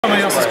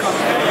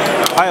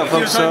Hi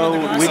folks, so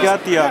we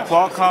got the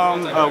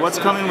Qualcomm, what's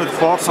coming with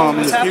Qualcomm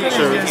in the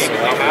future.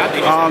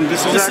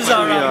 This is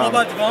actually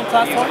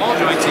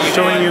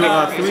showing you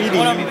 3D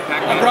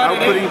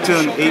outputting to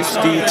an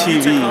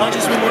HDTV.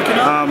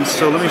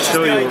 So let me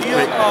show you real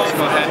quick.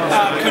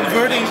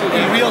 Converting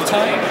in real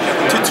time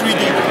to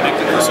 3D.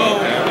 So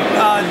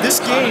this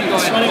game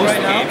that's running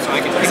right now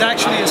is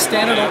actually a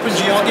standard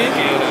OpenGL game.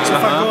 So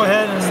if I go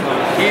ahead and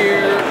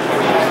here,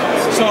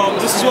 so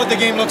this is what the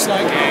game looks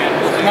like,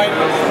 right?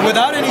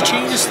 Without any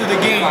changes to the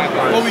game,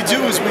 what we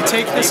do is we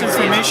take this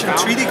information,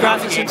 3D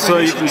graphics information, so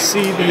you can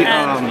see the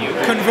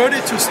convert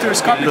it to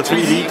stereoscopic the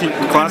 3D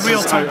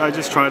classes. I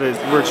just tried it.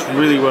 It works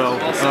really well.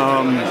 I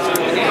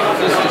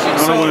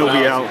don't know when it'll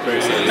be out,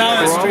 but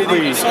now it's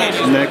 3D.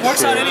 So next it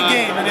works on any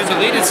game, and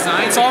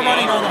it's all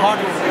running on the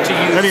hardware.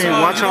 Anyway,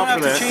 watch out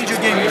for that. You don't have to change your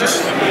game. You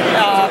just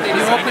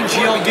your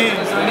OpenGL game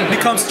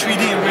becomes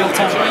 3D in real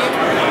time.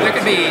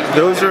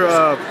 Those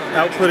are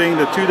outputting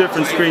the two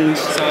different screens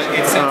to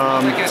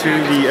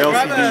the LCD.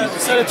 Grab a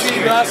set of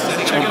 3D glasses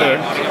and check it out.